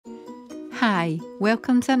Hi,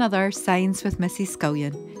 welcome to another Science with Mrs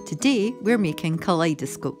Scullion. Today we're making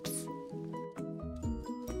kaleidoscopes.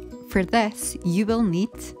 For this you will need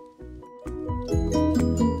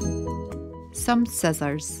some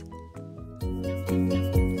scissors,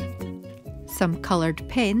 some coloured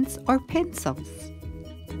pens or pencils,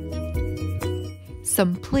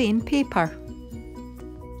 some plain paper,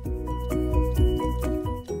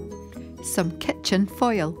 some kitchen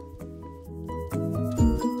foil,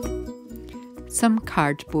 some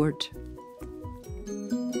cardboard.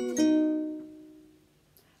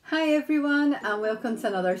 Hi everyone and welcome to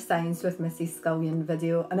another Science with Mrs Scullion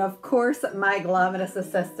video, and of course my glamorous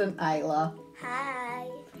assistant Isla. Hi!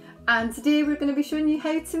 And today we're going to be showing you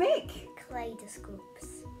how to make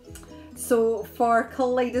Kaleidoscopes. So for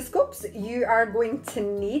kaleidoscopes you are going to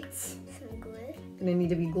need Some glue. Going to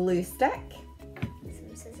need a wee glue stick,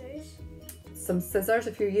 Some scissors. some scissors.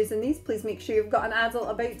 If you're using these, please make sure you've got an adult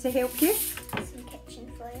about to help you. Some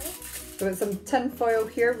kitchen foil. We've got some tin foil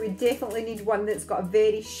here. We definitely need one that's got a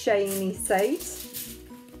very shiny side. Some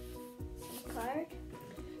card.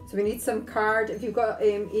 So we need some card. If you've got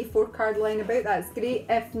A4 card lying about, that's great.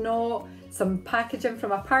 If not, some packaging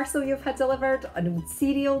from a parcel you've had delivered, an old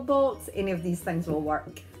cereal box, any of these things will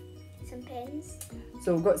work. Some pens.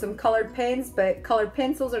 So we've got some coloured pens, but coloured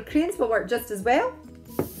pencils or crayons will work just as well.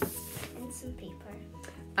 And some paper.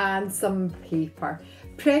 And some paper.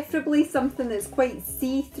 Preferably something that's quite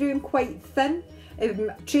see-through and quite thin.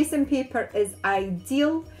 Tracing paper is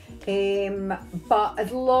ideal, but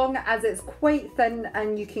as long as it's quite thin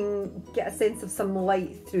and you can get a sense of some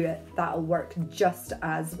light through it, that'll work just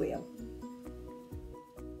as well.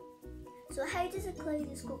 So how does a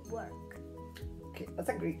kaleidoscope work? Okay, that's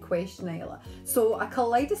a great question, Isla. So a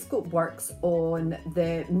kaleidoscope works on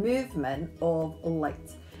the movement of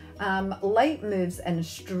light. Light moves in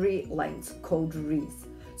straight lines called rays.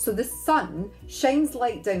 So the sun shines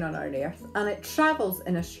light down on our earth and it travels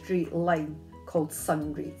in a straight line called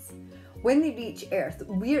sun rays. When they reach earth,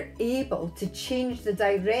 we're able to change the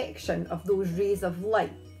direction of those rays of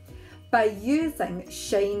light by using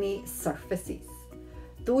shiny surfaces.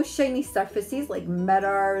 Those shiny surfaces, like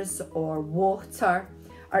mirrors or water,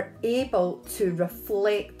 are able to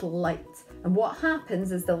reflect light. And what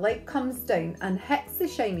happens is the light comes down and hits the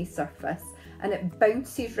shiny surface and it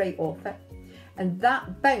bounces right off it. And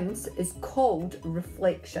that bounce is called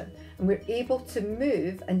reflection. And we're able to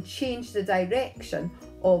move and change the direction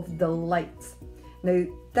of the light. Now,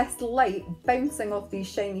 this light bouncing off these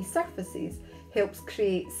shiny surfaces helps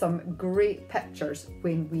create some great pictures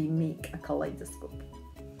when we make a kaleidoscope.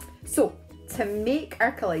 So, to make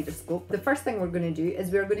our kaleidoscope, the first thing we're going to do is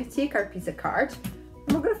we're going to take our piece of card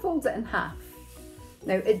and we're going to fold it in half.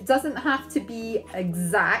 Now, it doesn't have to be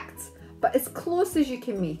exact, but as close as you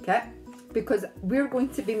can make it, because we're going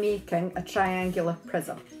to be making a triangular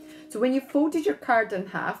prism. So when you've folded your card in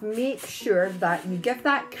half, make sure that you give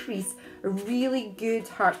that crease a really good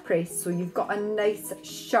hard press so you've got a nice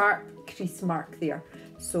sharp crease mark there.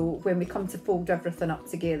 So when we come to fold everything up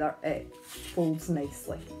together, it folds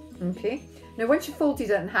nicely. Okay, now once you've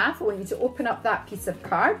folded it in half, I want you to open up that piece of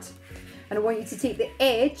card and I want you to take the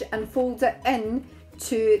edge and fold it in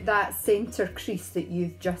to that centre crease that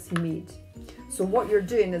you've just made. So what you're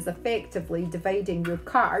doing is effectively dividing your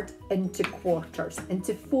card into quarters,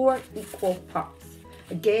 into 4 equal parts.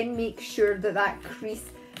 Again, make sure that that crease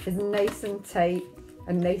is nice and tight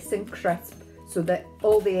and nice and crisp so that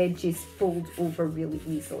all the edges fold over really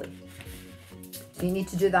easily. So you need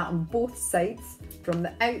to do that on both sides, from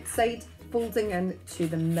the outside folding in to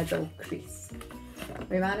the middle crease.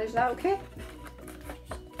 We manage that okay?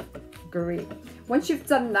 Great. Once you've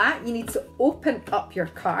done that, you need to open up your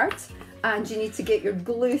card and you need to get your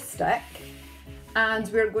glue stick, and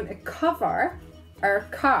we're going to cover our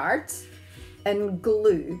card in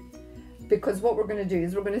glue, because what we're going to do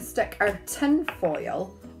is we're going to stick our tin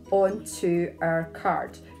foil onto our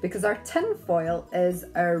card, because our tin foil is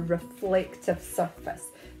our reflective surface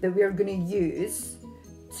that we're going to use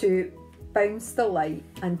to bounce the light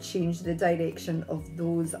and change the direction of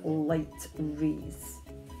those light rays.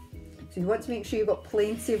 So you want to make sure you've got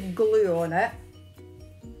plenty of glue on it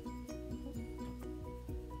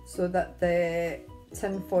so that the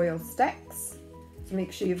tin foil sticks. So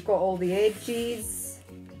make sure you've got all the edges.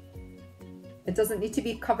 It doesn't need to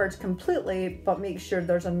be covered completely, but make sure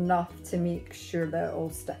there's enough to make sure that it all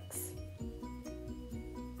sticks.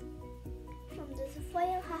 Does the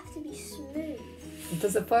foil have to be smooth?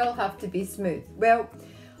 Does the foil have to be smooth? Well,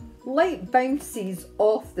 light bounces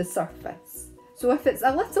off the surface. So if it's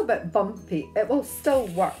a little bit bumpy, it will still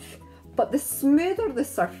work. But the smoother the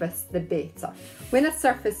surface, the better. When a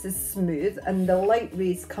surface is smooth and the light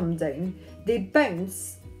rays come down, they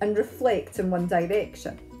bounce and reflect in one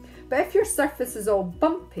direction. But if your surface is all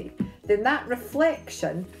bumpy, then that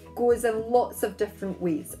reflection goes in lots of different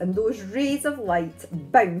ways, and those rays of light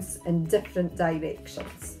bounce in different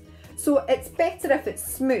directions. So it's better if it's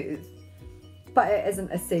smooth, but it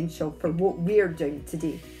isn't essential for what we're doing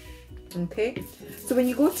today. Okay, so when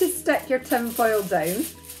you go to stick your tin foil down,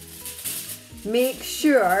 make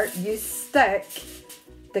sure you stick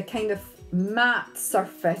the kind of matte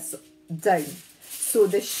surface down, so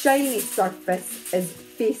the shiny surface is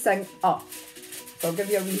facing up. So I'll give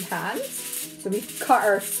you a wee hand. So we've cut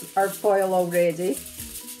our foil already,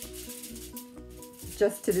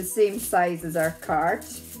 just to the same size as our card.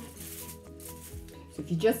 So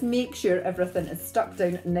if you just make sure everything is stuck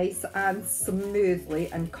down nice and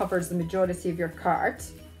smoothly and covers the majority of your card,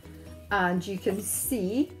 and you can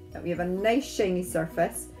see that we have a nice shiny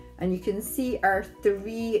surface, and you can see our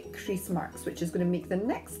 3 crease marks, which is going to make the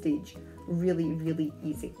next stage really, really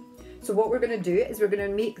easy. So what we're going to do is we're going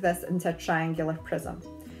to make this into a triangular prism,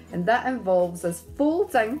 and that involves us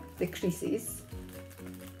folding the creases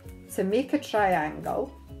to make a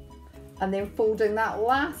triangle, and then folding that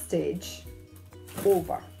last edge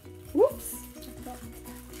over. Whoops!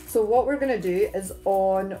 So what we're going to do is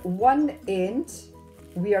on one end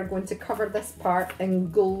we are going to cover this part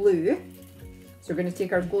in glue. So we're going to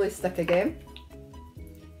take our glue stick again.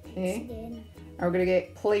 Okay. And we're going to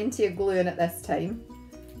get plenty of glue in at this time.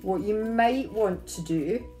 What you might want to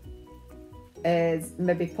do is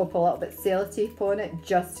maybe pop a little bit of sellotape on it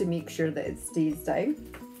just to make sure that it stays down.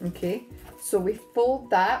 Okay, so we fold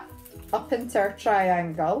that up into our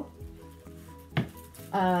triangle,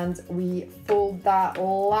 and we fold that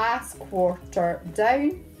last quarter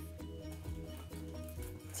down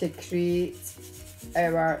to create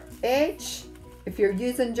our edge. If you're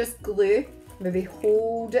using just glue, maybe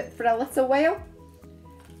hold it for a little while.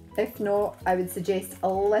 If not, I would suggest a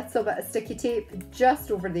little bit of sticky tape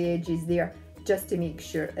just over the edges there, just to make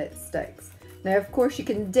sure it sticks. Now, of course, you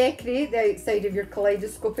can decorate the outside of your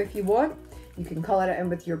kaleidoscope if you want. You can colour it in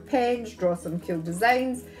with your pens, draw some cool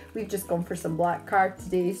designs. We've just gone for some black card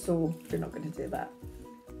today, so we're not going to do that.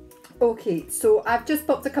 Okay, so I've just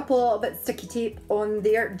popped a couple of little bits of sticky tape on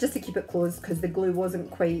there just to keep it closed, because the glue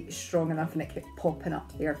wasn't quite strong enough and it kept popping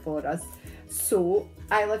up there for us. So,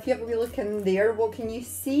 Isla, if you have a wee look in there, what can you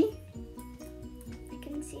see? I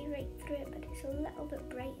can see right through it, but it's a little bit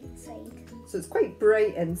bright inside. So it's quite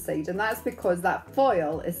bright inside, and that's because that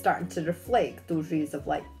foil is starting to reflect those rays of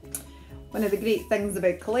light. One of the great things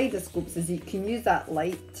about kaleidoscopes is you can use that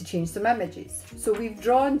light to change some images. So we've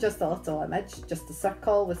drawn just a little image, just a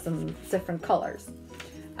circle with some different colours.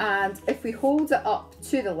 And if we hold it up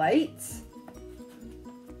to the light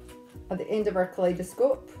at the end of our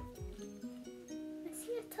kaleidoscope, I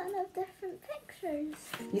see a ton of different pictures.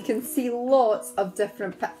 you can see lots of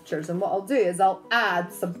different pictures, and what I'll do is I'll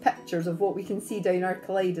add some pictures of what we can see down our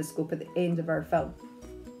kaleidoscope at the end of our film.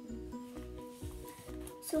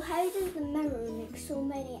 So how does the mirror make so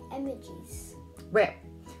many images? Well,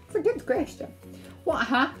 it's a good question. What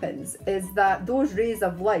happens is that those rays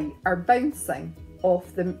of light are bouncing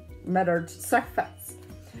off the mirrored surface.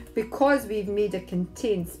 Because we've made a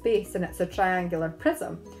contained space and it's a triangular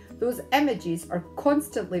prism, those images are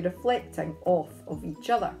constantly reflecting off of each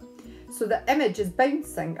other. So the image is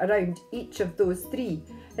bouncing around each of those 3.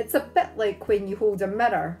 It's a bit like when you hold a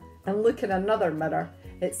mirror and look in another mirror.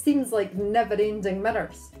 It seems like never-ending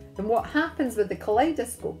mirrors. And what happens with the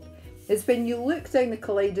kaleidoscope is when you look down the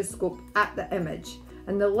kaleidoscope at the image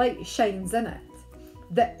and the light shines in it,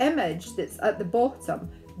 the image that's at the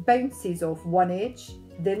bottom bounces off one edge,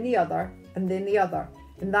 then the other, and then the other,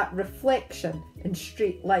 and that reflection in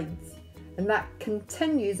straight lines. And that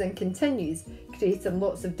continues and continues, creating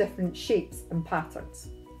lots of different shapes and patterns.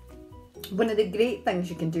 One of the great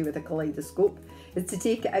things you can do with a kaleidoscope is to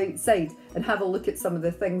take it outside and have a look at some of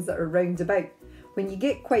the things that are round about. When you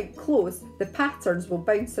get quite close, the patterns will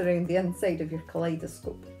bounce around the inside of your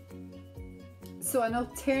kaleidoscope. So an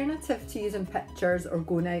alternative to using pictures or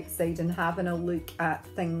going outside and having a look at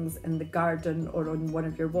things in the garden or on one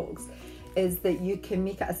of your walks is that you can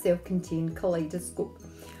make it a self-contained kaleidoscope.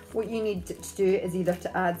 What you need to do is either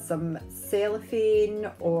to add some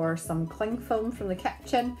cellophane or some cling film from the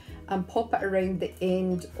kitchen and pop it around the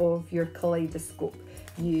end of your kaleidoscope.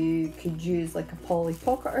 You could use like a Polly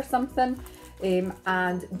Pocket or something,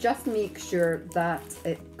 and just make sure that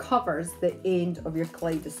it covers the end of your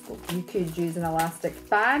kaleidoscope. You could use an elastic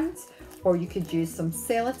band, or you could use some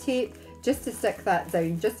sellotape just to stick that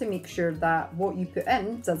down, just to make sure that what you put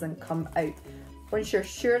in doesn't come out. Once you're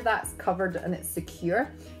sure that's covered and it's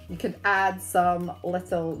secure, you could add some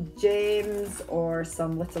little gems or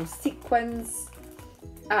some little sequins,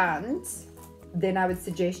 and then I would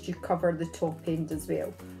suggest you cover the top end as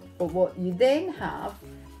well. But what you then have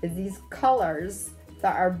is these colours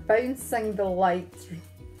that are bouncing the light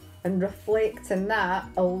and reflecting that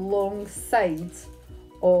alongside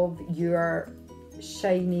of your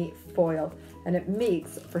shiny foil, and it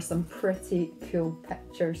makes for some pretty cool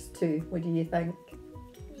pictures too. What do you think?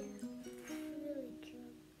 Yeah, really cool.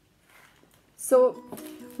 So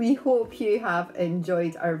we hope you have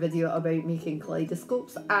enjoyed our video about making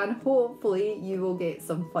kaleidoscopes, and hopefully you will get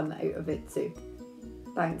some fun out of it too.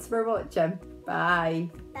 Thanks for watching. Bye.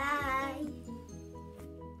 Bye.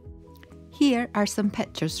 Here are some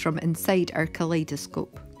pictures from inside our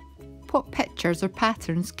kaleidoscope. What pictures or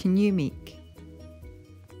patterns can you make?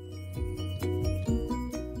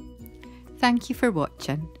 Thank you for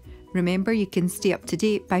watching. Remember, you can stay up to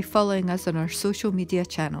date by following us on our social media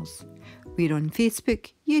channels. We're on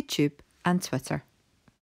Facebook, YouTube and Twitter.